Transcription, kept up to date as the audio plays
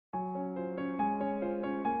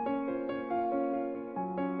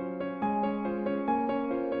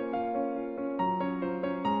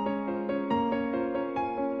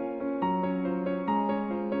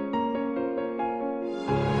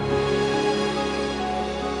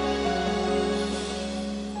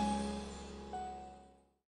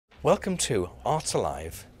Welcome to Arts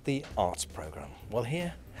Alive, the arts programme. Well,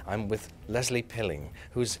 here I'm with Leslie Pilling,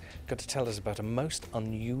 who's going to tell us about a most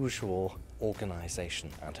unusual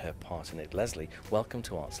organisation and her part in it. Leslie, welcome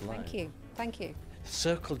to Arts Alive. Thank you, thank you.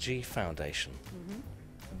 Circle G Foundation.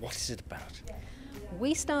 What is it about?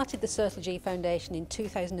 We started the Circle G Foundation in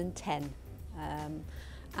 2010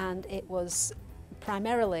 and it was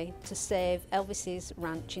primarily to save Elvis's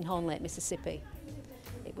ranch in Horn Lake, Mississippi.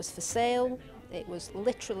 It was for sale. It was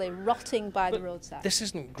literally rotting by the roadside. This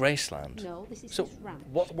isn't Graceland. No, this is So his ranch.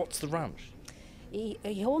 what's the ranch? He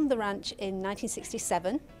owned the ranch in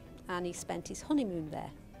 1967 and he spent his honeymoon there.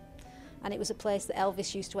 And it was a place that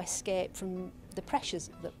Elvis used to escape from the pressures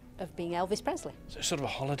of being Elvis Presley. So it's sort of a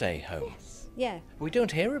holiday home. Yes. Yeah. We don't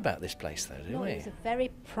hear about this place though, do No, we? it was a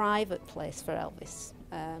very private place for Elvis.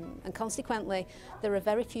 And consequently, there are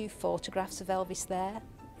very few photographs of Elvis there.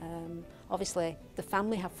 Obviously, the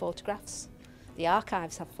family have photographs. The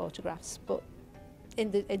archives have photographs, but in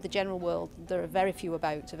the general world, there are very few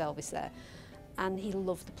about of Elvis there. And he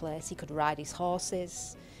loved the place. He could ride his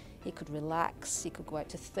horses, he could relax, he could go out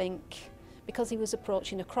to think, because he was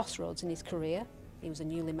approaching a crossroads in his career. He was a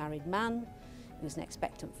newly married man, he was an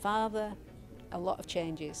expectant father, a lot of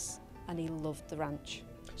changes, and he loved the ranch.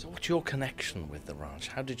 So what's your connection with the ranch?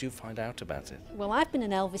 How did you find out about it? Well, I've been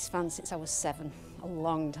an Elvis fan since I was 7, a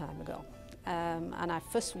long time ago. And I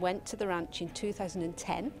first went to the ranch in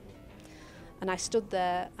 2010 and I stood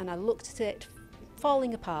there and I looked at it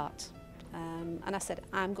falling apart and I said,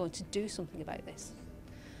 I'm going to do something about this.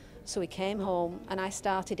 So we came home and I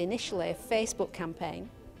started initially a Facebook campaign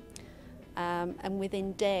and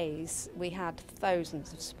within days we had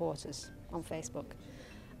thousands of supporters on Facebook.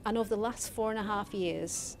 And over the last 4.5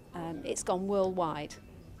 years it's gone worldwide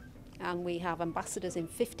and we have ambassadors in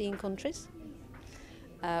 15 countries.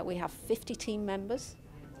 We have 50 team members,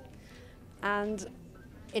 and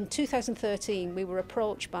in 2013 we were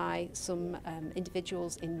approached by some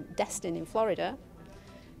individuals in Destin in Florida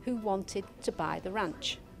who wanted to buy the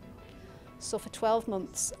ranch. So for 12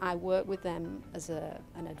 months I worked with them as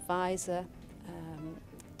an advisor,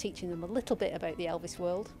 teaching them a little bit about the Elvis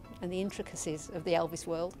world and the intricacies of the Elvis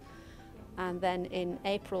world, and then in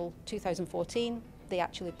April 2014 they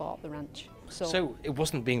actually bought the ranch. So it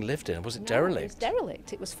wasn't being lived in, was it No, derelict? it was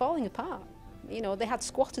derelict. It was falling apart. You know, they had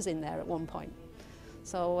squatters in there at one point.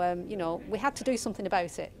 So, you know, we had to do something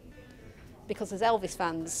about it. Because as Elvis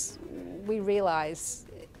fans, we realise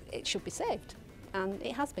it should be saved. And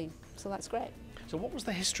it has been, so that's great. So what was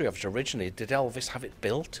the history of it originally? Did Elvis have it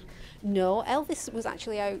built? No, Elvis was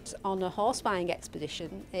actually out on a horse buying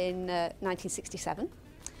expedition in 1967.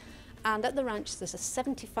 And at the ranch there's a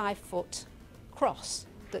 75-foot cross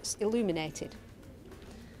that's illuminated,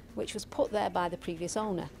 which was put there by the previous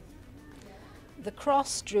owner. The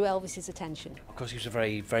cross drew Elvis's attention. Because he was a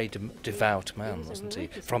very, very devout man, wasn't he?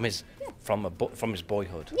 From his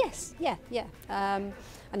boyhood. Yes, yeah. And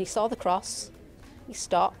he saw the cross, he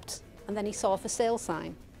stopped, and then he saw a for sale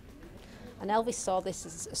sign. And Elvis saw this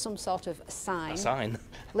as some sort of a sign. A sign?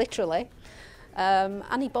 Literally.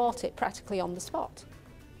 And he bought it practically on the spot.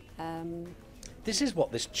 This is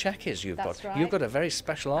what this check is you've That's got. right. You've got a very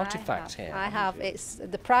special artefact here. I have. It's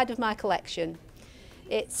the pride of my collection.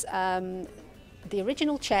 It's the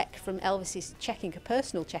original check from Elvis's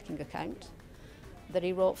personal checking account that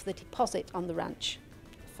he wrote for the deposit on the ranch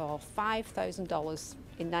for $5,000 in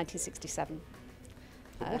 1967.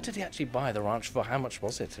 But what did he actually buy the ranch for? How much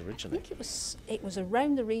was it I originally? think it was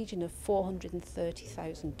around the region of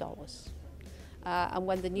 $430,000. And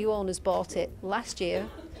when the new owners bought it last year,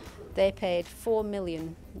 they paid $4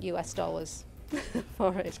 million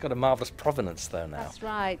for it. It's got a marvellous provenance though now. That's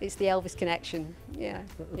right, it's the Elvis connection. Yeah.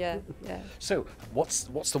 So what's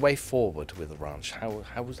the way forward with the ranch?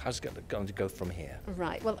 How's it going to go from here?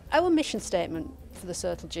 Right, well, our mission statement for the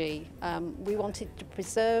Circle G, we wanted to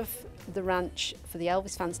preserve the ranch for the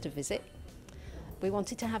Elvis fans to visit. We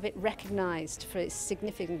wanted to have it recognised for its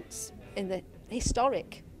significance in the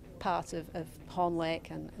historic part of Horn Lake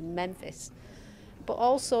and Memphis, but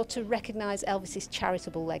also to recognise Elvis's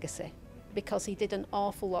charitable legacy, because he did an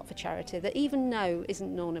awful lot for charity that even now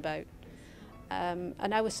isn't known about.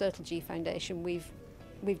 And our Circle G Foundation, we've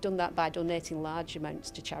done that by donating large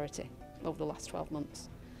amounts to charity over the last 12 months.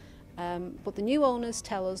 But the new owners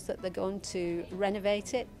tell us that they're going to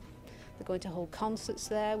renovate it. They're going to hold concerts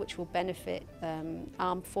there which will benefit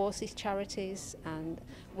armed forces charities and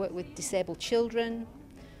work with disabled children.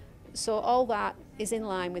 So all that is in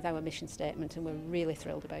line with our mission statement and we're really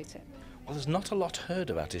thrilled about it. Well, there's not a lot heard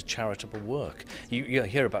about his charitable work. You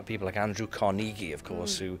hear about people like Andrew Carnegie, of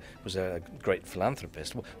course, who was a great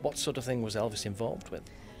philanthropist. What sort of thing was Elvis involved with?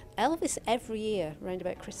 Elvis every year, around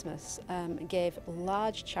about Christmas, gave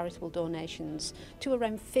large charitable donations to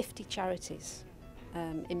around 50 charities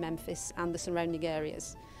in Memphis and the surrounding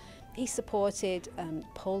areas. He supported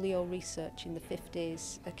polio research in the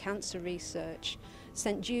 50s, cancer research,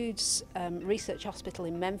 St Jude's Research Hospital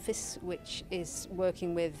in Memphis, which is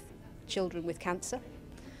working with children with cancer.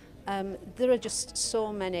 There are just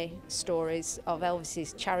so many stories of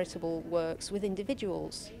Elvis's charitable works with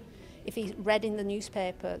individuals. If he read in the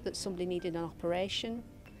newspaper that somebody needed an operation,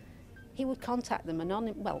 he would contact them,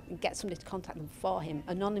 get somebody to contact them for him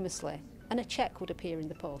anonymously, and a cheque would appear in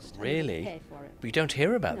the post. Really? And he would pay for it. But you don't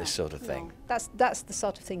hear about this sort of thing. No. That's the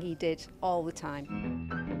sort of thing he did all the time.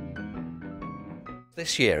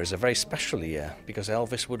 This year is a very special year because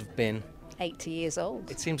Elvis would have been 80 years old.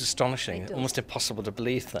 It seems astonishing, It almost impossible to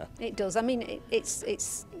believe that. It does. I mean,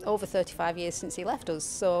 it's over 35 years since he left us,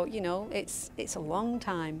 so, you know, it's a long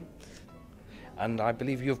time. And I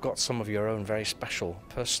believe you've got some of your own very special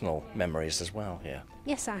personal memories as well here.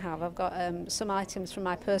 Yes, I have. I've got some items from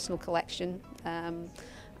my personal collection.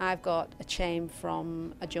 I've got a chain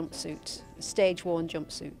from a jumpsuit, a stage-worn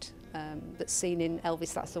jumpsuit that's seen in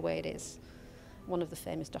Elvis, That's the Way It Is, one of the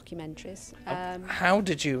famous documentaries. How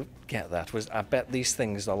did you get that? I bet these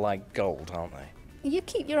things are like gold, aren't they? You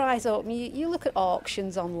keep your eyes open. You look at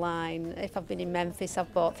auctions online. If I've been in Memphis,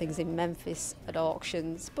 I've bought things in Memphis at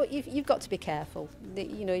auctions. But you've got to be careful.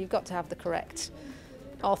 You know, you've got to have the correct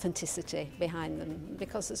authenticity behind them,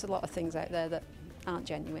 because there's a lot of things out there that aren't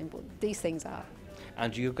genuine, but these things are.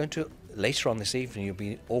 And you're going to, later on this evening, you'll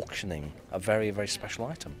be auctioning a very, very special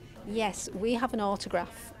item. Yes, we have an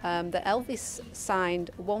autograph that Elvis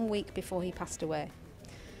signed 1 week before he passed away.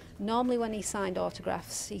 Normally when he signed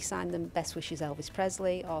autographs, he signed them Best Wishes Elvis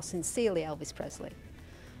Presley or Sincerely Elvis Presley.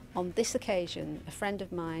 On this occasion, a friend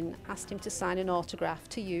of mine asked him to sign an autograph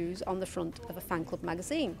to use on the front of a fan club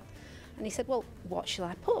magazine. And he said, well, what shall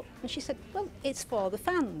I put? And she said, well, it's for the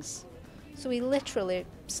fans. So he literally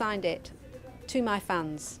signed it, to my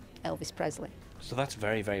fans, Elvis Presley. So that's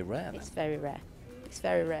very, very rare. It's very rare. It's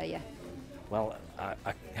very rare, yeah. Well,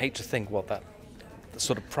 I hate to think what the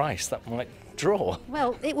sort of price that might draw.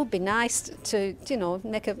 Well, it would be nice to you know,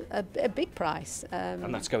 make a big price.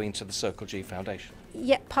 And that's going to the Circle G Foundation?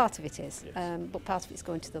 Yeah, part of it is, Yes. but part of it's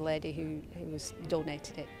going to the lady who has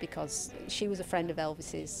donated it, because she was a friend of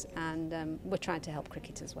Elvis's, and we're trying to help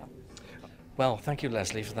cricket as well. Well, thank you,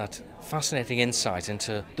 Leslie, for that fascinating insight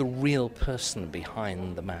into the real person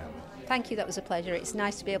behind the man. Thank you, that was a pleasure. It's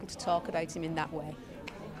nice to be able to talk about him in that way.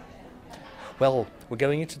 Well, we're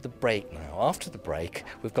going into the break now. After the break,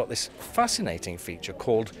 we've got this fascinating feature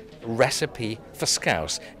called Recipe for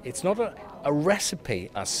Scouse. It's not a recipe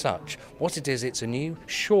as such. What it is, it's a new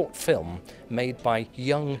short film made by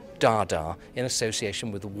young DaDa in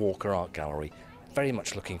association with the Walker Art Gallery. Very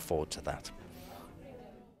much looking forward to that.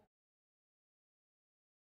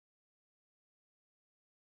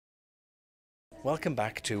 Welcome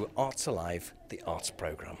back to Arts Alive, the arts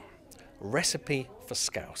programme. Recipe for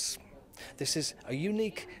Scouse. This is a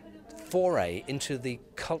unique foray into the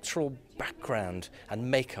cultural background and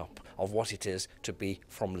makeup of what it is to be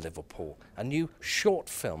from Liverpool. A new short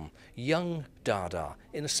film, Young DaDa,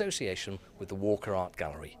 in association with the Walker Art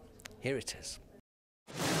Gallery. Here it is.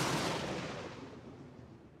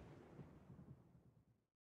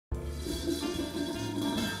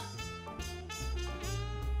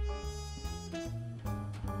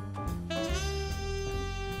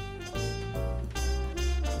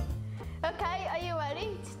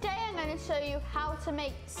 Show you how to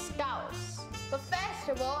make scouse. But first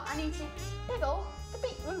of all, I need to pickle the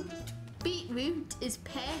beetroot. Beetroot is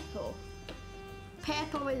purple.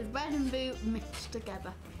 Purple with red and blue mixed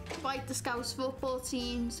together. Like the Scouse football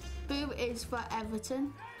teams, blue is for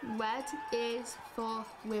Everton, red is for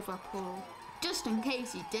Liverpool. Just in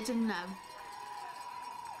case you didn't know.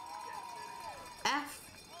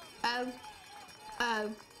 F-O-O-T-B-A-L.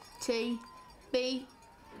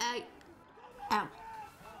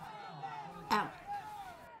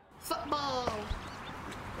 Football!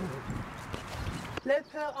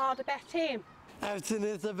 Liverpool are the best team. Everton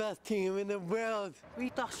is the best team in the world. We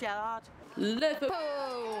dash hard. Liverpool!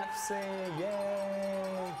 FC,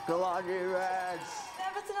 yay! The Lucky Reds!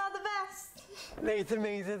 Everton are the best. Nathan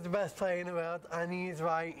Mees is the best player in the world, and he's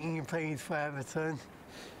right, he plays for Everton.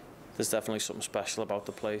 There's definitely something special about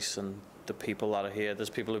the place and the people that are here. There's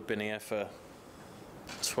people who've been here for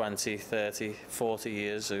 20, 30, 40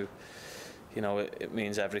 years who, you know, it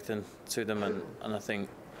means everything to them, and I think,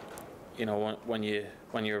 you know, when you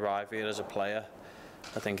arrive here as a player,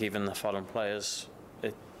 I think even the foreign players,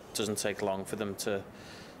 it doesn't take long for them to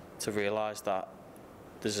realise that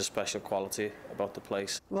there's a special quality about the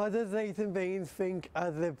place. What does Nathan Baines think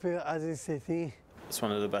of Liverpool as a city? It's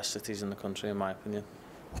one of the best cities in the country, in my opinion.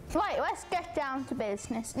 Right, let's get down to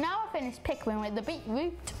business. Now I've finished pickling with the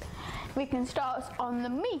beetroot, we can start on the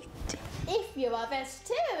meat. If you are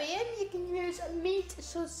vegetarian, you can use a meat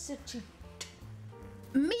substitute.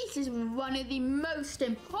 Meat is one of the most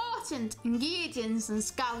important ingredients in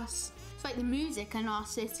Scouse. It's like the music in our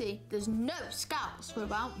city. There's no Scouse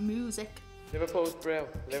without music. Liverpool's brill,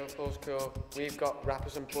 Liverpool's cool. We've got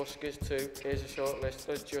rappers and buskers too. Here's a short list,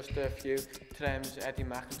 there's just a few. Trems, Eddie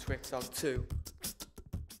Mac and Twix Dog too.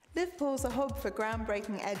 Liverpool's a hub for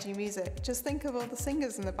groundbreaking edgy music. Just think of all the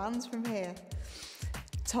singers and the bands from here.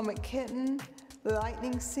 Atomic Kitten, the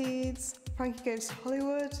Lightning Seeds, Frankie Goes to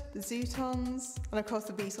Hollywood, the Zootons, and of course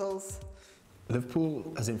the Beatles.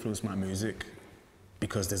 Liverpool has influenced my music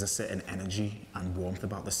because there's a certain energy and warmth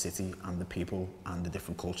about the city and the people and the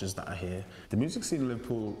different cultures that are here. The music scene in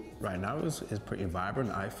Liverpool right now is pretty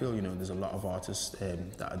vibrant. I feel, you know, there's a lot of artists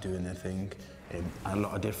that are doing their thing, and a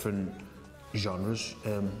lot of different genres,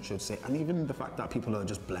 should say, and even the fact that people are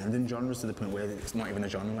just blending genres to the point where it's not even a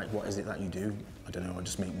genre. Like, what is it that you do? I don't know, I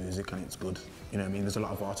just make music and it's good. You know what I mean? There's a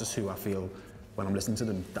lot of artists who I feel, when I'm listening to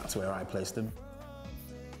them, that's where I place them.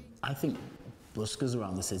 I think buskers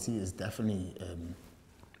around the city is definitely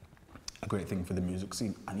a great thing for the music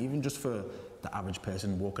scene, and even just for the average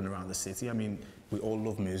person walking around the city. I mean, we all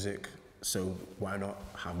love music, so why not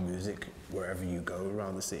have music wherever you go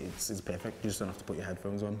around the city? It's perfect, you just don't have to put your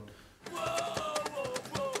headphones on.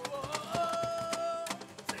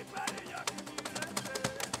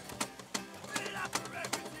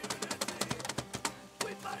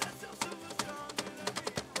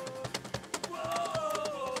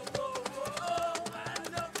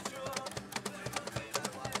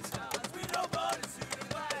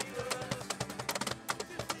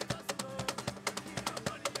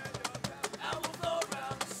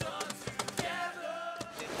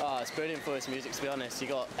 It's brilliant for its music, to be honest. You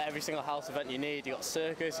got every single house event you need. You got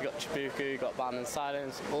circus, you got chibuku, you got band and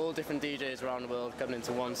silence, all different DJs around the world coming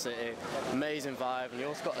into one city. Amazing vibe, and you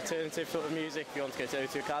also got alternative sort of music if you want to go to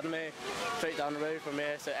O2 Academy, straight down the road from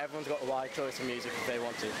here. So everyone's got a wide choice of music if they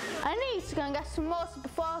want to. I need to go and get some water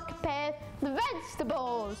before I prepare the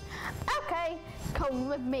vegetables. Okay, come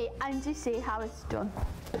with me and you see how it's done.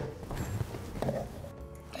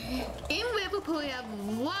 In Liverpool we have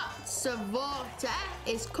lots of water.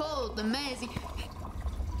 It's called the Mersey.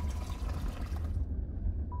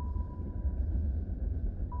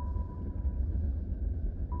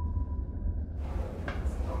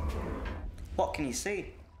 What can you see?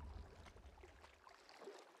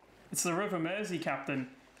 It's the River Mersey, Captain.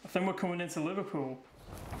 I think we're coming into Liverpool.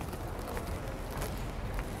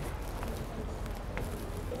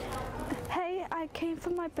 Hey, I came for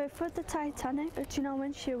my berth with the Titanic. Do you know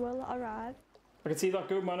when she will arrive? I can see that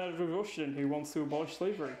good man Edward Rushton who wants to abolish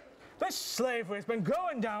slavery. This slavery has been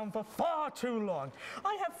going down for far too long.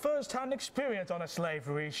 I have first-hand experience on a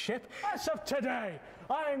slavery ship. As of today,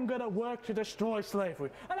 I am going to work to destroy slavery,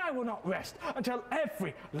 and I will not rest until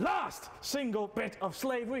every last single bit of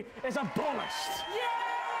slavery is abolished.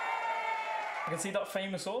 I can see that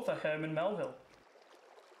famous author Herman Melville.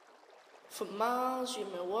 For miles you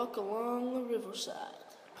may walk along the riverside,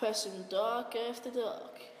 pressing dark after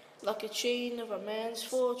dark, like a chain of a man's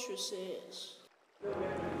fortresses.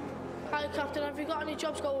 Hi Captain, have you got any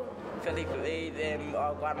jobs going? Very quickly,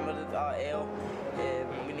 our grandmothers are ill.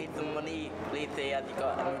 We need some money. Please say, have you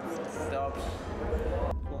got any jobs?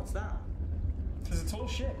 What's that? There's a tall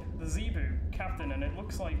ship, the Zebu, Captain, and it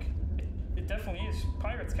looks like it definitely is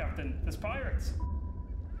pirates, Captain. There's pirates.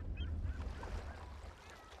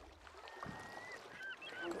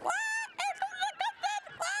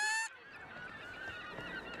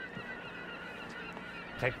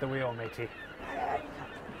 Take the wheel, matey.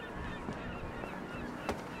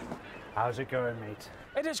 How's it going, mate?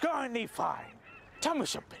 It is going thee fine. Tell me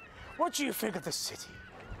something. What do you think of the city?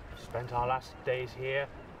 Spent our last days here,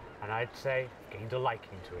 and I'd say gained a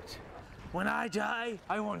liking to it. When I die,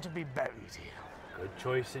 I want to be buried here. Good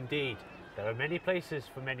choice indeed. There are many places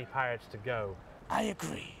for many pirates to go. I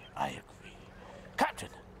agree, I agree. Captain,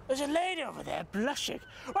 there's a lady over there blushing.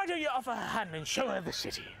 Why don't you offer her hand and show her the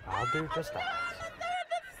city? I'll do just that.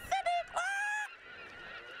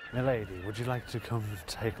 Milady, would you like to come and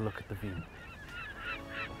take a look at the view?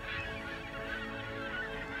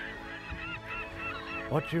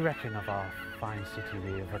 What do you reckon of our fine city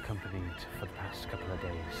we have accompanied for the past couple of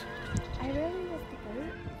days? I really love the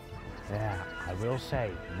boat. Yeah, I will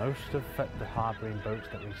say, most of the harbouring boats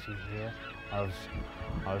that we see here are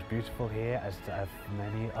as beautiful here as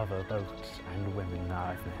many other boats and women that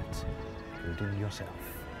I've met. including yourself.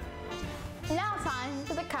 Now time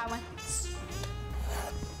for the comments.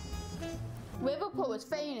 Liverpool was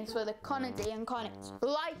famous for the comedy and conics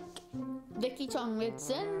like Vicky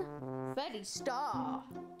Tomlinson, Freddie Starr,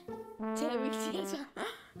 Terry Theatre,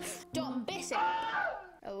 Don Bishop,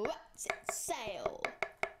 Let's Sail,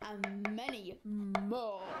 and many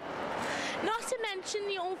more. Not to mention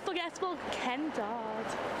the unforgettable Ken Dodd.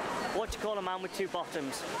 What do you call a man with two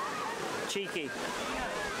bottoms? Cheeky.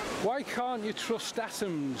 Why can't you trust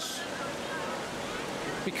atoms?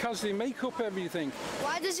 Because they make up everything.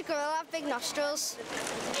 Why does a gorilla have big nostrils?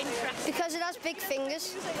 Because it has big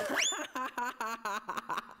fingers.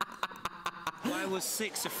 Why was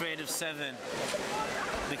 6 afraid of 7?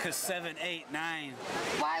 Because 7, 8, 9.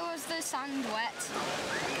 Why was the sand wet?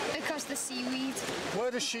 Because the seaweed.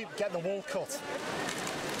 Where does sheep get the wool cut?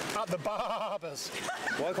 At the barbers.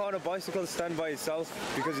 Why can't a bicycle stand by itself?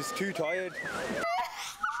 Because it's too tired.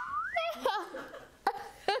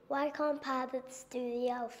 Why can't pirates do the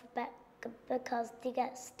alphabet? Because they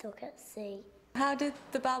get stuck at sea. How did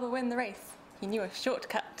the barber win the race? He knew a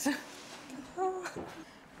shortcut.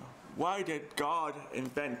 Why did God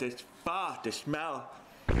invent this fart to smell?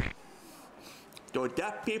 So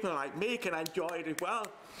deaf people like me can enjoy it as well.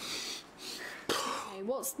 Hey,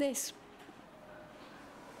 what's this?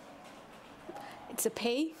 It's a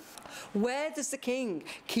P. Where does the king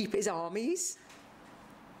keep his armies?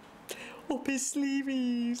 Up his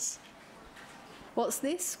sleeves. What's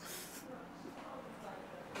this?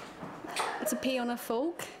 It's a P on a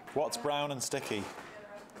fork. What's brown and sticky?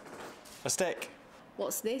 A stick.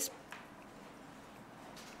 What's this?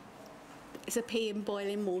 It's a P in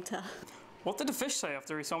boiling water. What did the fish say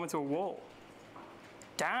after he swam into a wall?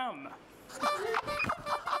 Damn!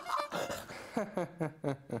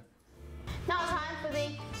 Now time for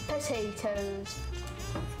the potatoes.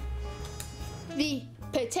 The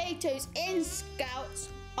potatoes in Scouts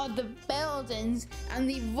are the buildings and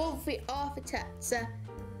the lovely architecture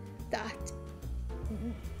that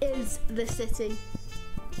is the city.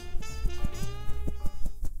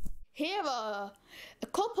 Here are a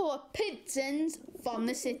couple of pigeons from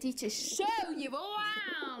the city to show you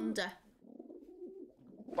around.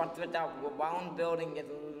 What's with that round building? It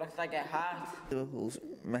looks like a heart. Liverpool's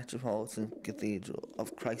Metropolitan Cathedral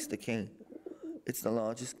of Christ the King. It's the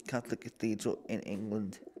largest Catholic cathedral in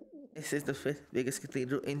England. This is the 5th biggest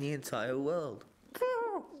cathedral in the entire world.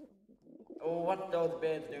 Oh, what are those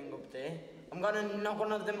birds doing up there? I'm gonna knock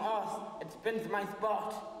one of them off. It's been to my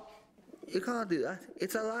spot. You can't do that.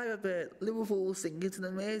 It's a lyre bird. Liverpool will sink into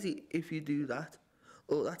the Mersey if you do that.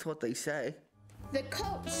 Oh, that's what they say. The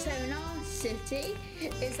culture in our city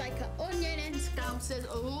is like an onion in Scouse. There's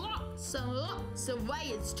lots and lots of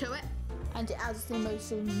layers to it, and it has the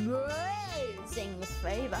most amazing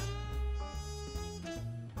flavour.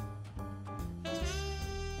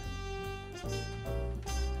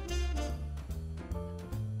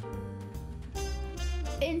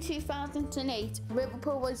 In 2008,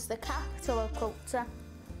 Liverpool was the capital of culture,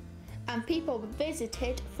 and people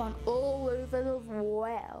visited from all over the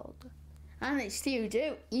world. And they still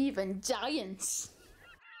do, even giants.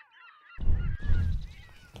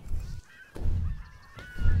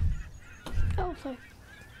 Oh, sorry.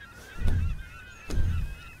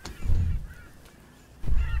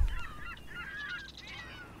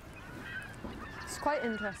 It's quite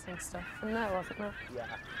interesting stuff from there, wasn't it? Yeah.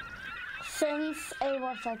 Since it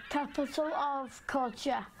was a capital of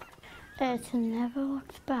culture, it never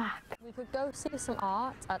looked back. We could go see some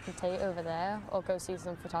art at the Tate over there, or go see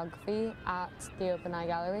some photography at the Open Eye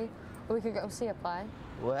Gallery, or we could go see a play.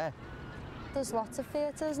 Where? There's lots of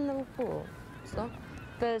theatres in Liverpool. So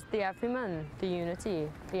there's the Everyman, the Unity,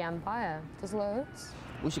 the Empire. There's loads.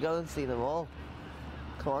 We should go and see them all.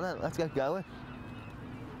 Come on then, let's get going.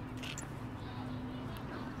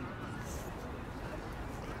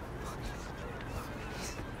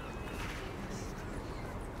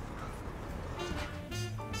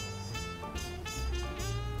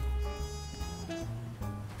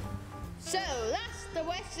 So that's the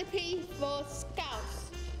recipe for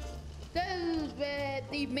Scouse. Those were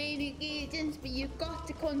the main ingredients, but you've got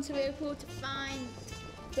to come to Liverpool to find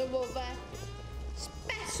the other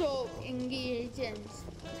special ingredients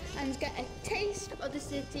and get a taste of the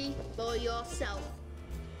city for yourself.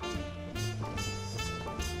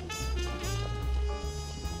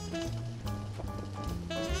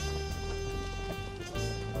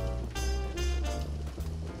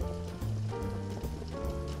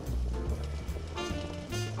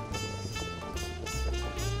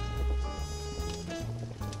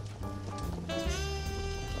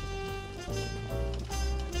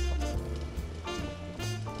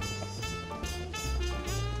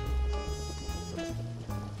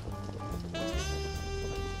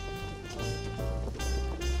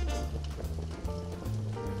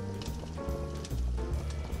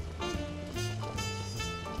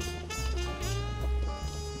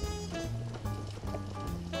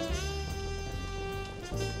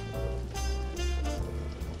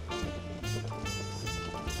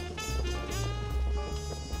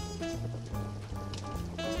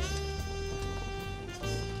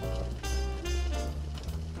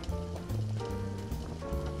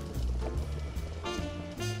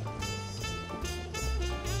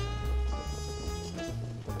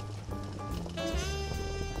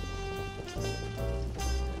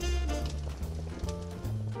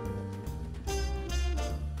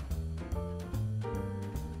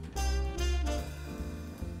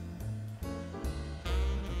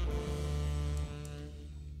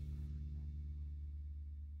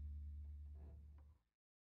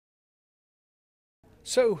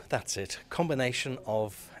 So that's it. Combination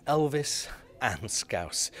of Elvis and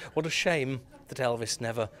Scouse. What a shame that Elvis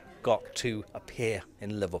never got to appear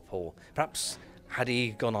in Liverpool. Perhaps had he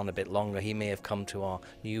gone on a bit longer, he may have come to our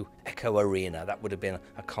new Echo Arena. That would have been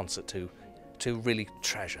a concert to really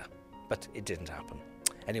treasure, but it didn't happen.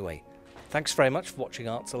 Anyway, thanks very much for watching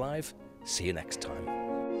Arts Alive. See you next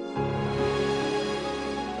time.